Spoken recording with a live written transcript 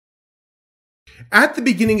At the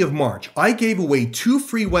beginning of March, I gave away 2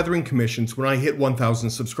 free weathering commissions when I hit 1,000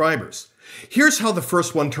 subscribers. Here's how the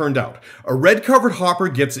first one turned out. A red covered hopper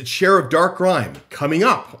gets its share of dark grime, coming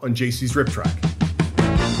up on JC's Rip Track.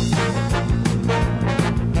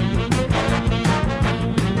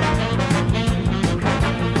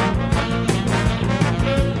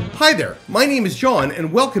 Hi there, my name is John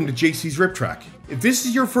and welcome to JC's Rip Track. If this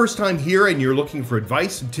is your first time here and you're looking for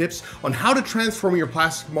advice and tips on how to transform your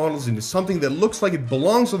plastic models into something that looks like it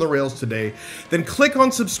belongs on the rails today, then click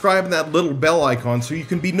on subscribe and that little bell icon so you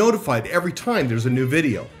can be notified every time there's a new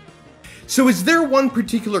video. So is there one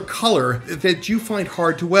particular color that you find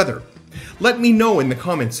hard to weather? Let me know in the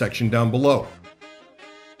comments section down below.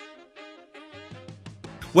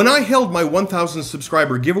 When I held my 1,000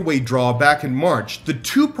 subscriber giveaway draw back in March, the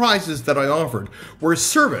 2 prizes that I offered were a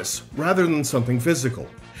service rather than something physical.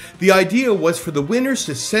 The idea was for the winners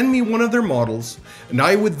to send me one of their models, and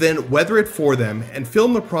I would then weather it for them and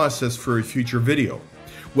film the process for a future video.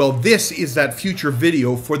 Well, this is that future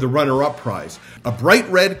video for the runner-up prize, a bright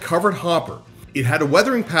red covered hopper. It had a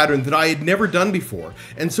weathering pattern that I had never done before,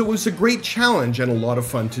 and so it was a great challenge and a lot of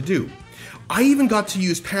fun to do. I even got to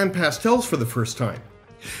use pan pastels for the first time.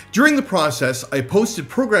 During the process, I posted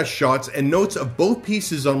progress shots and notes of both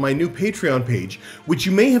pieces on my new Patreon page, which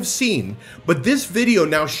you may have seen, but this video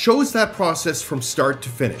now shows that process from start to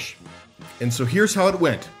finish. And so here's how it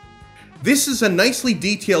went. This is a nicely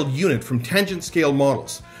detailed unit from Tangent Scale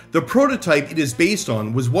Models. The prototype it is based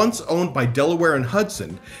on was once owned by Delaware and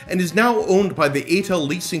Hudson, and is now owned by the ATL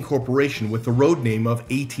Leasing Corporation with the road name of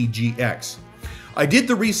ATGX. I did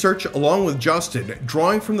the research along with Justin,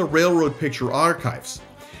 drawing from the Railroad Picture Archives.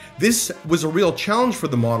 This was a real challenge for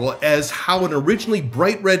the model, as how an originally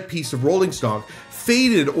bright red piece of rolling stock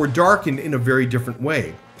faded or darkened in a very different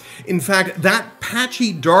way. In fact, that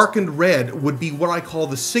patchy darkened red would be what I call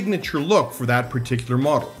the signature look for that particular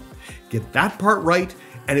model. Get that part right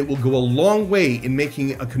and it will go a long way in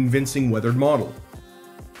making a convincing weathered model.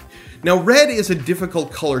 Now, red is a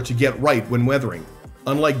difficult color to get right when weathering.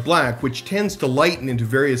 Unlike black, which tends to lighten into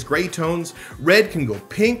various gray tones, red can go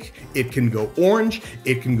pink, it can go orange,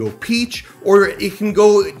 it can go peach, or it can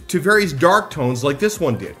go to various dark tones like this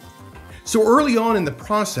one did. So early on in the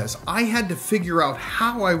process, I had to figure out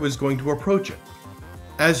how I was going to approach it.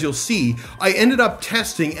 As you'll see, I ended up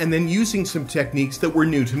testing and then using some techniques that were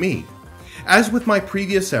new to me. As with my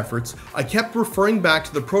previous efforts, I kept referring back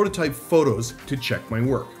to the prototype photos to check my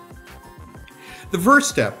work. The first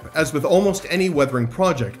step, as with almost any weathering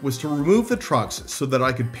project, was to remove the trucks so that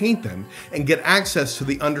I could paint them and get access to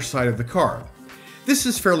the underside of the car. This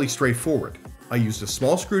is fairly straightforward. I used a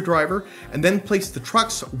small screwdriver and then placed the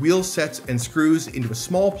truck's wheel sets and screws into a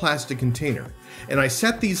small plastic container, and I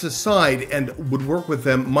set these aside and would work with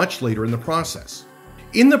them much later in the process.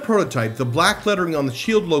 In the prototype, the black lettering on the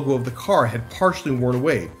shield logo of the car had partially worn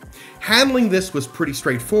away. Handling this was pretty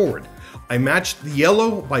straightforward. I matched the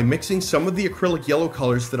yellow by mixing some of the acrylic yellow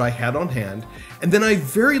colors that I had on hand, and then I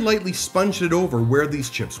very lightly sponged it over where these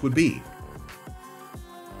chips would be.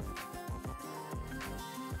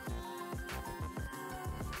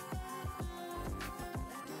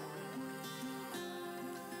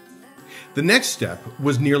 The next step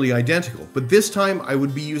was nearly identical, but this time I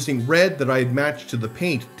would be using red that I had matched to the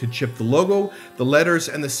paint to chip the logo, the letters,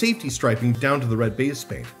 and the safety striping down to the red base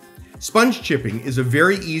paint. Sponge chipping is a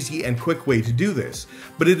very easy and quick way to do this,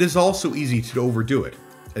 but it is also easy to overdo it.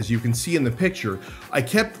 As you can see in the picture, I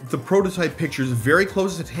kept the prototype pictures very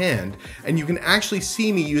close at hand, and you can actually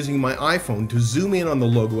see me using my iPhone to zoom in on the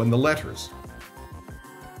logo and the letters.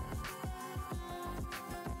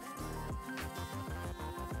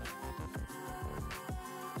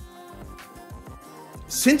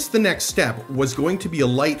 Since the next step was going to be a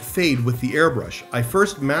light fade with the airbrush, I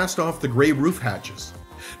first masked off the gray roof hatches.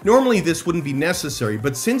 Normally this wouldn't be necessary,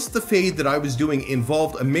 but since the fade that I was doing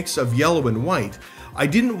involved a mix of yellow and white, I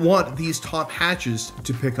didn't want these top hatches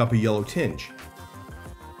to pick up a yellow tinge.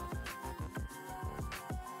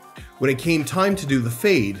 When it came time to do the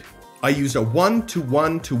fade, I used a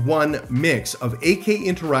 1:1:1 mix of AK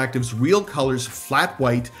Interactive's Real Colors Flat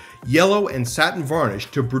White, Yellow, and Satin Varnish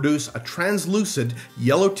to produce a translucent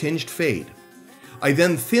yellow tinged fade. I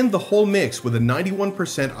then thinned the whole mix with a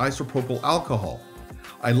 91% isopropyl alcohol.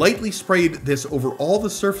 I lightly sprayed this over all the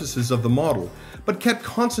surfaces of the model, but kept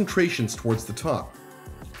concentrations towards the top.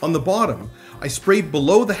 On the bottom, I sprayed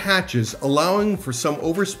below the hatches, allowing for some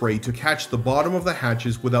overspray to catch the bottom of the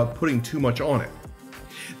hatches without putting too much on it.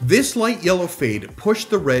 This light yellow fade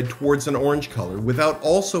pushed the red towards an orange color without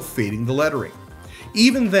also fading the lettering.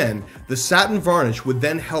 Even then, the satin varnish would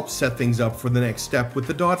then help set things up for the next step with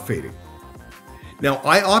the dot fading. Now,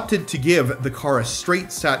 I opted to give the car a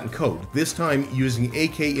straight satin coat, this time using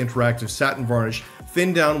AK Interactive Satin Varnish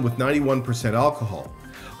thinned down with 91% alcohol.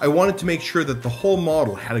 I wanted to make sure that the whole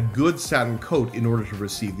model had a good satin coat in order to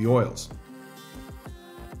receive the oils.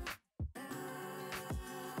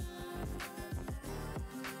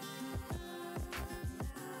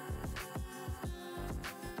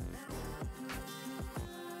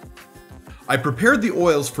 I prepared the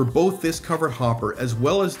oils for both this covered hopper as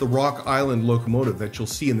well as the Rock Island locomotive that you'll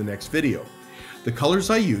see in the next video. The colors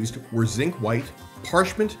I used were zinc white,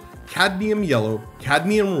 parchment, cadmium yellow,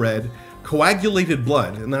 cadmium red, coagulated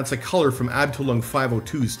blood, and that's a color from Abteilung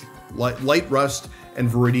 502's light rust, and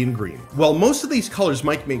viridian green. While most of these colors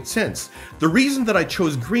might make sense, the reason that I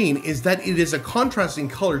chose green is that it is a contrasting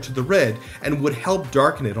color to the red and would help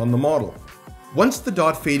darken it on the model. Once the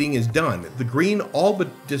dot fading is done, the green all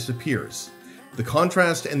but disappears. The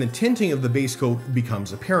contrast and the tinting of the base coat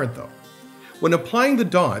becomes apparent though. When applying the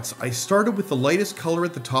dots, I started with the lightest color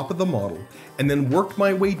at the top of the model and then worked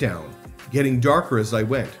my way down, getting darker as I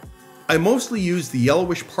went. I mostly used the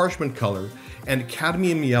yellowish parchment color and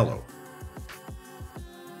cadmium yellow.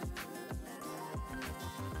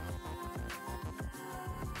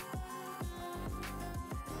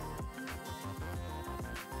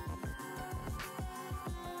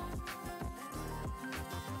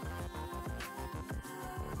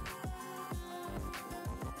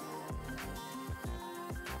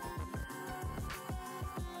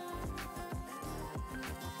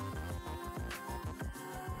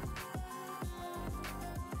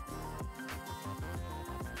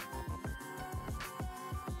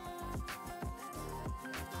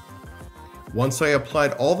 Once I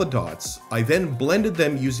applied all the dots, I then blended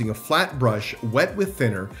them using a flat brush wet with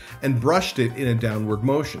thinner and brushed it in a downward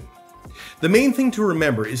motion. The main thing to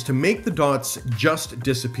remember is to make the dots just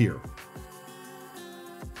disappear.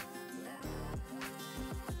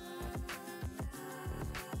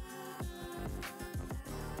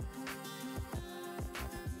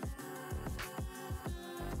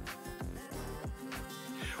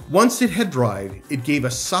 Once it had dried, it gave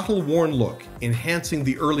a subtle worn look, enhancing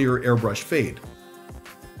the earlier airbrush fade.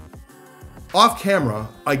 Off camera,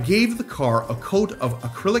 I gave the car a coat of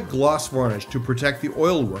acrylic gloss varnish to protect the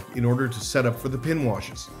oil work in order to set up for the pin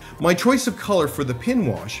washes. My choice of color for the pin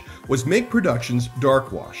wash was MIG Productions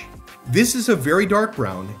Dark Wash. This is a very dark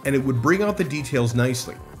brown and it would bring out the details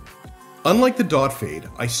nicely. Unlike the dot fade,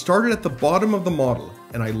 I started at the bottom of the model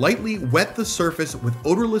and I lightly wet the surface with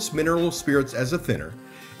odorless mineral spirits as a thinner,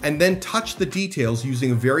 and then touch the details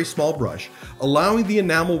using a very small brush, allowing the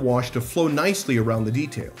enamel wash to flow nicely around the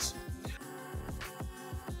details.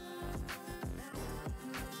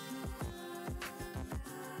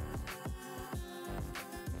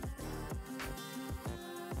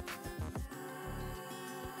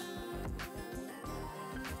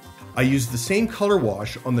 I used the same color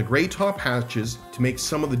wash on the gray top hatches to make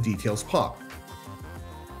some of the details pop.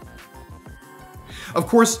 Of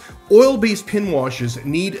course, oil-based pin washes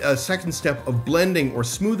need a second step of blending or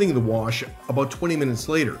smoothing the wash about 20 minutes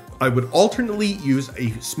later. I would alternately use a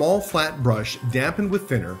small flat brush dampened with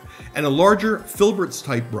thinner and a larger filberts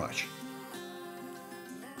type brush.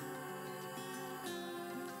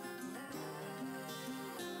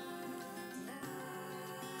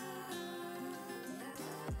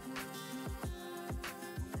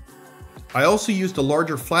 I also used a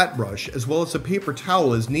larger flat brush as well as a paper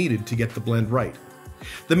towel as needed to get the blend right.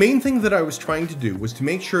 The main thing that I was trying to do was to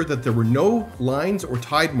make sure that there were no lines or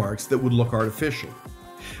tide marks that would look artificial.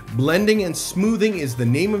 Blending and smoothing is the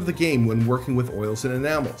name of the game when working with oils and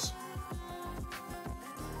enamels.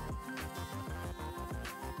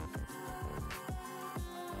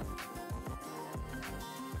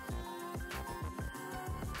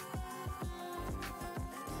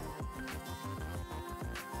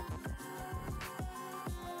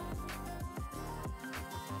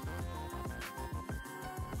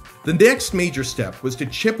 The next major step was to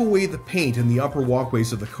chip away the paint in the upper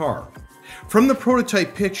walkways of the car. From the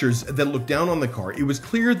prototype pictures that looked down on the car, it was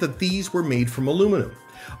clear that these were made from aluminum.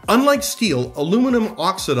 Unlike steel, aluminum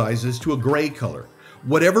oxidizes to a gray color.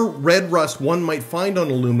 Whatever red rust one might find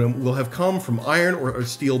on aluminum will have come from iron or a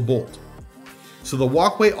steel bolt. So the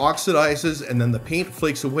walkway oxidizes and then the paint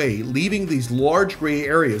flakes away, leaving these large gray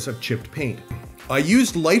areas of chipped paint. I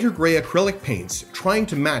used lighter gray acrylic paints, trying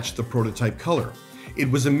to match the prototype color. It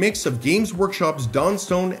was a mix of Games Workshop's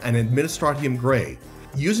Dawnstone and Administratium Gray.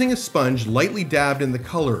 Using a sponge lightly dabbed in the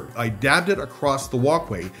color, I dabbed it across the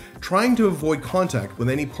walkway, trying to avoid contact with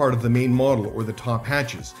any part of the main model or the top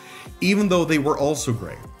hatches, even though they were also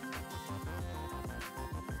gray.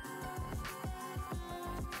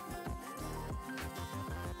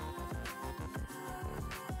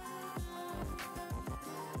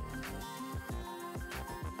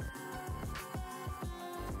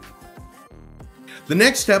 The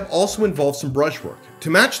next step also involves some brushwork. To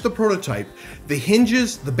match the prototype, the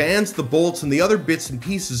hinges, the bands, the bolts, and the other bits and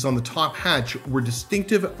pieces on the top hatch were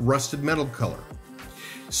distinctive rusted metal color.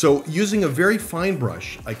 So using a very fine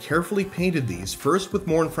brush, I carefully painted these first with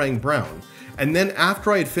Mournfrang brown, and then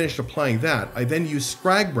after I had finished applying that, I then used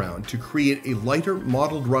Scrag brown to create a lighter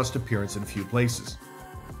mottled rust appearance in a few places.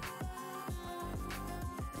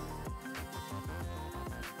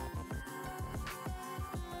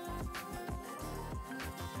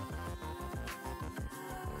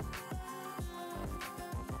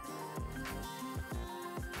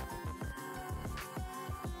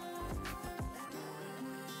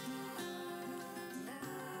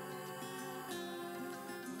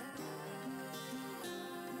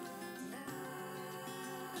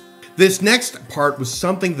 This next part was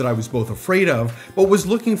something that I was both afraid of, but was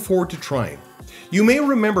looking forward to trying. You may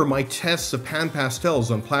remember my tests of pan pastels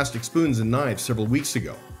on plastic spoons and knives several weeks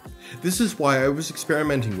ago. This is why I was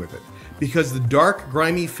experimenting with it, because the dark,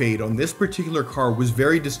 grimy fade on this particular car was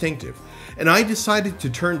very distinctive, and I decided to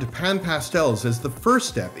turn to pan pastels as the first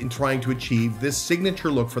step in trying to achieve this signature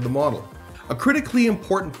look for the model. A critically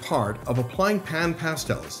important part of applying pan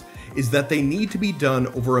pastels is that they need to be done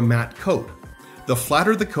over a matte coat. The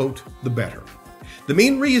flatter the coat, the better. The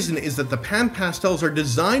main reason is that the pan pastels are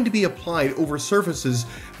designed to be applied over surfaces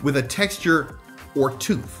with a texture or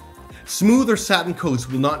tooth. Smooth or satin coats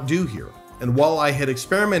will not do here, and while I had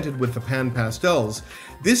experimented with the pan pastels,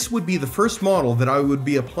 this would be the first model that I would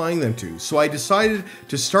be applying them to, so I decided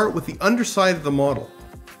to start with the underside of the model.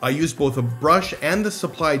 I used both a brush and the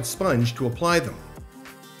supplied sponge to apply them.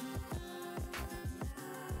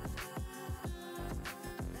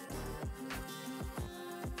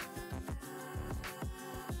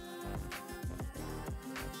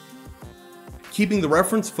 Keeping the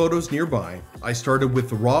reference photos nearby, I started with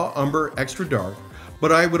the raw umber extra dark,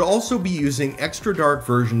 but I would also be using extra dark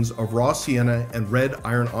versions of raw sienna and red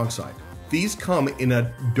iron oxide. These come in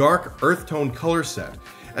a dark earth tone color set,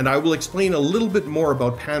 and I will explain a little bit more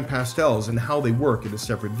about pan pastels and how they work in a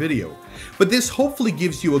separate video, but this hopefully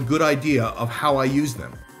gives you a good idea of how I use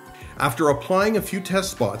them. After applying a few test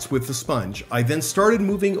spots with the sponge, I then started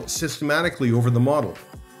moving systematically over the model.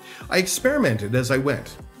 I experimented as I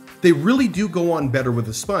went. They really do go on better with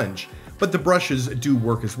a sponge, but the brushes do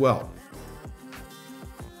work as well.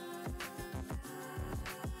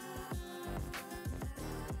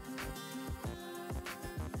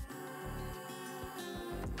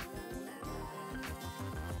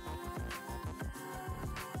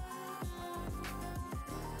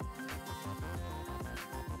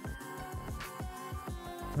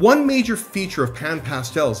 One major feature of pan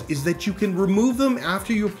pastels is that you can remove them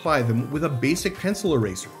after you apply them with a basic pencil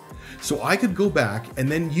eraser. So I could go back and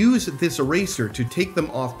then use this eraser to take them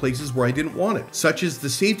off places where I didn't want it, such as the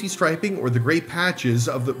safety striping or the gray patches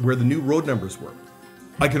of where the new road numbers were.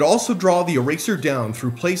 I could also draw the eraser down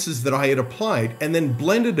through places that I had applied and then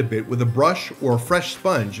blend it a bit with a brush or a fresh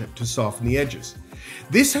sponge to soften the edges.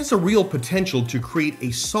 This has a real potential to create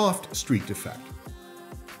a soft streaked effect.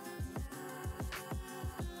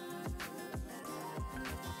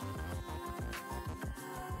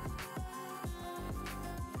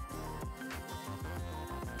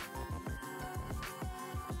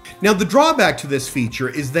 Now the drawback to this feature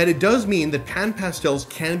is that it does mean that pan pastels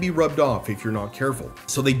can be rubbed off if you're not careful,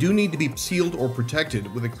 so they do need to be sealed or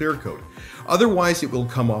protected with a clear coat, otherwise it will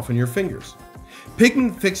come off on your fingers.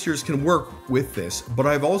 Pigment fixtures can work with this, but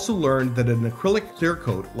I've also learned that an acrylic clear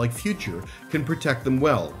coat like Future can protect them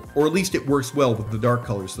well, or at least it works well with the dark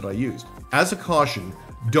colors that I used. As a caution,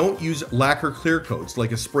 don't use lacquer clear coats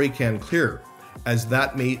like a spray can clear, as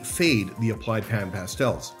that may fade the applied pan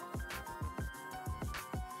pastels.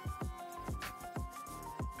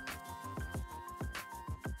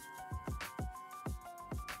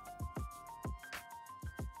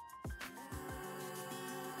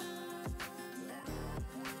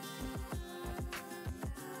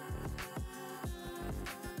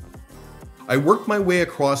 I worked my way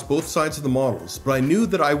across both sides of the models, but I knew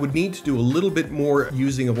that I would need to do a little bit more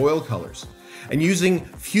using of oil colors. And using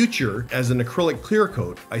Future as an acrylic clear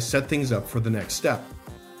coat, I set things up for the next step.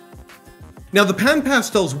 Now the pan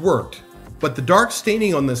pastels worked, but the dark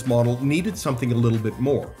staining on this model needed something a little bit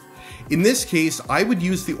more. In this case, I would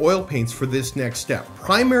use the oil paints for this next step,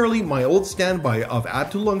 primarily my old standby of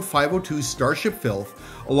Abteilung 502 Starship Filth,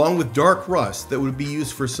 along with dark rust that would be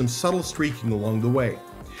used for some subtle streaking along the way.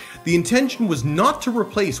 The intention was not to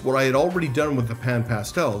replace what I had already done with the pan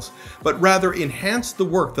pastels, but rather enhance the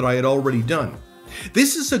work that I had already done.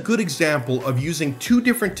 This is a good example of using two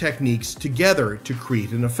different techniques together to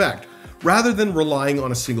create an effect, rather than relying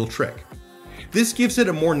on a single trick. This gives it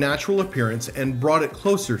a more natural appearance and brought it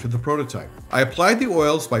closer to the prototype. I applied the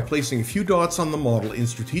oils by placing a few dots on the model in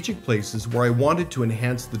strategic places where I wanted to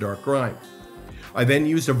enhance the dark grime. I then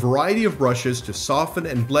used a variety of brushes to soften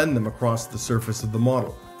and blend them across the surface of the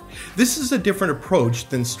model. This is a different approach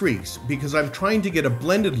than streaks because I'm trying to get a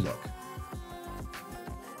blended look.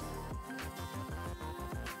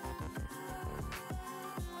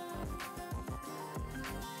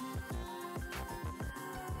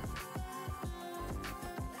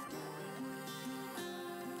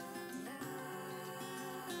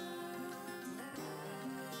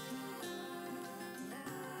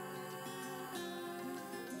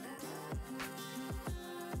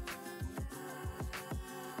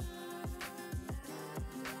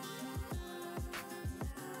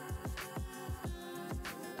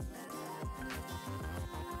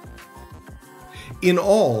 In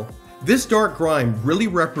all, this dark grime really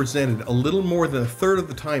represented a little more than a third of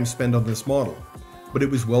the time spent on this model, but it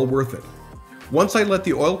was well worth it. Once I let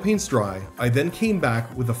the oil paints dry, I then came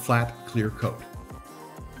back with a flat, clear coat.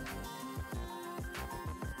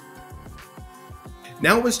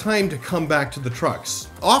 Now it was time to come back to the trucks.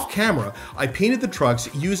 Off camera, I painted the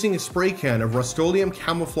trucks using a spray can of Rust-Oleum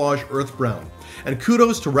Camouflage Earth Brown, and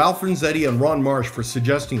kudos to Ralph Renzetti and Ron Marsh for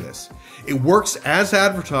suggesting this. It works as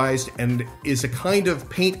advertised and is a kind of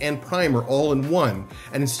paint and primer all in one,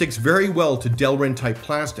 and it sticks very well to Delrin type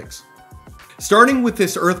plastics. Starting with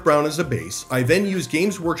this earth brown as a base, I then used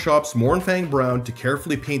Games Workshop's Mournfang Brown to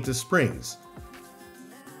carefully paint the springs.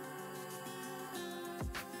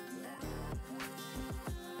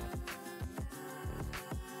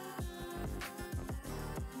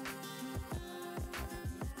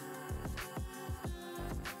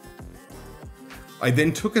 I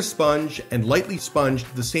then took a sponge and lightly sponged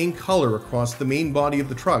the same color across the main body of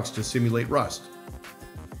the trucks to simulate rust.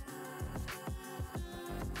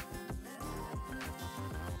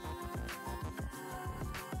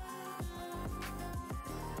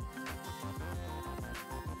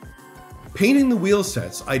 Painting the wheel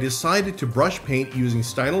sets, I decided to brush paint using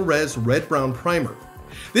Stynylrez Red Brown Primer.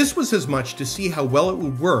 This was as much to see how well it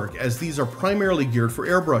would work, as these are primarily geared for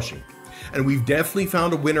airbrushing. And we've definitely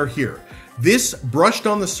found a winner here. This brushed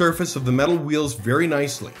on the surface of the metal wheels very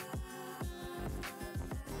nicely.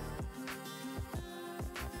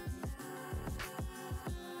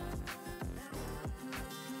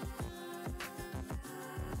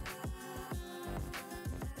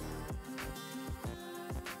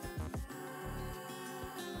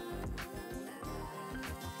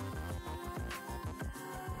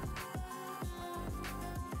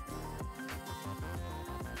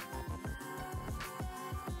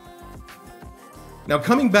 Now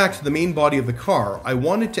coming back to the main body of the car, I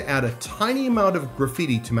wanted to add a tiny amount of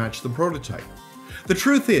graffiti to match the prototype. The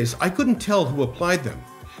truth is, I couldn't tell who applied them.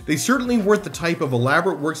 They certainly weren't the type of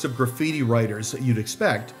elaborate works of graffiti writers that you'd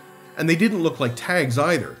expect, and they didn't look like tags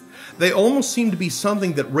either. They almost seemed to be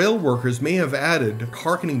something that rail workers may have added,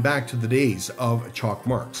 harkening back to the days of chalk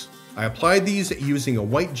marks. I applied these using a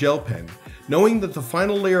white gel pen, knowing that the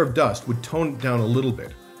final layer of dust would tone it down a little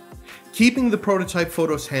bit. Keeping the prototype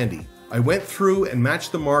photos handy, I went through and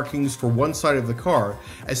matched the markings for one side of the car,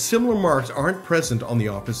 as similar marks aren't present on the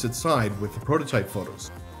opposite side with the prototype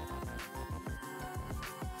photos.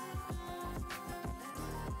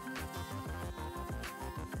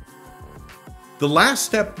 The last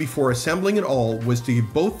step before assembling it all was to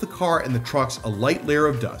give both the car and the trucks a light layer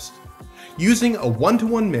of dust. Using a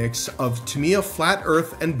 1-to-1 mix of Tamiya Flat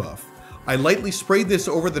Earth and Buff, I lightly sprayed this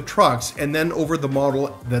over the trucks and then over the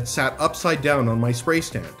model that sat upside down on my spray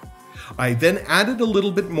stand. I then added a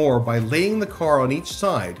little bit more by laying the car on each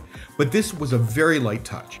side, but this was a very light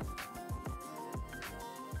touch.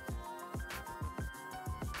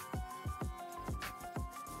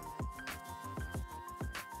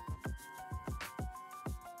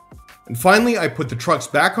 And finally, I put the trucks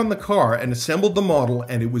back on the car and assembled the model,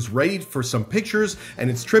 and it was ready for some pictures and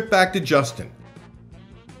its trip back to Justin.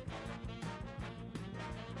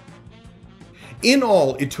 In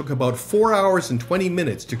all, it took about 4 hours and 20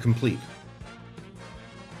 minutes to complete.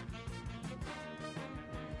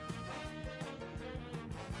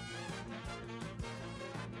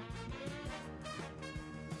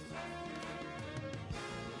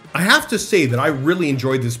 I have to say that I really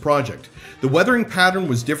enjoyed this project. The weathering pattern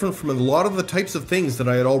was different from a lot of the types of things that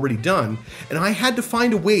I had already done, and I had to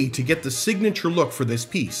find a way to get the signature look for this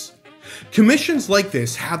piece. Commissions like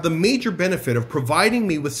this have the major benefit of providing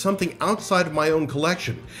me with something outside of my own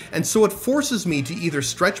collection, and so it forces me to either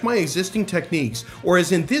stretch my existing techniques or,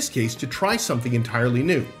 as in this case, to try something entirely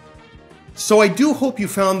new. So I do hope you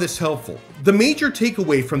found this helpful. The major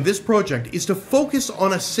takeaway from this project is to focus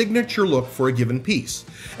on a signature look for a given piece,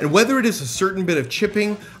 and whether it is a certain bit of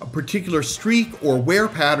chipping, a particular streak or wear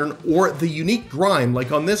pattern, or the unique grime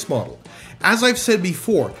like on this model. As I've said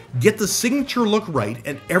before, get the signature look right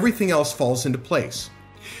and everything else falls into place.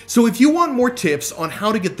 So if you want more tips on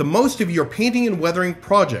how to get the most of your painting and weathering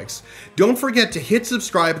projects, don't forget to hit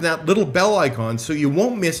subscribe and that little bell icon so you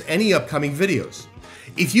won't miss any upcoming videos.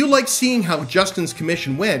 If you like seeing how Justin's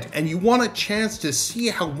commission went and you want a chance to see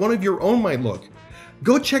how one of your own might look,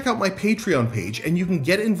 go check out my Patreon page and you can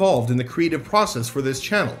get involved in the creative process for this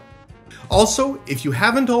channel. Also, if you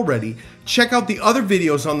haven't already, check out the other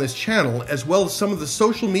videos on this channel as well as some of the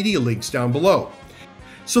social media links down below.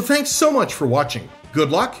 So thanks so much for watching, good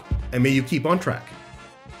luck, and may you keep on track.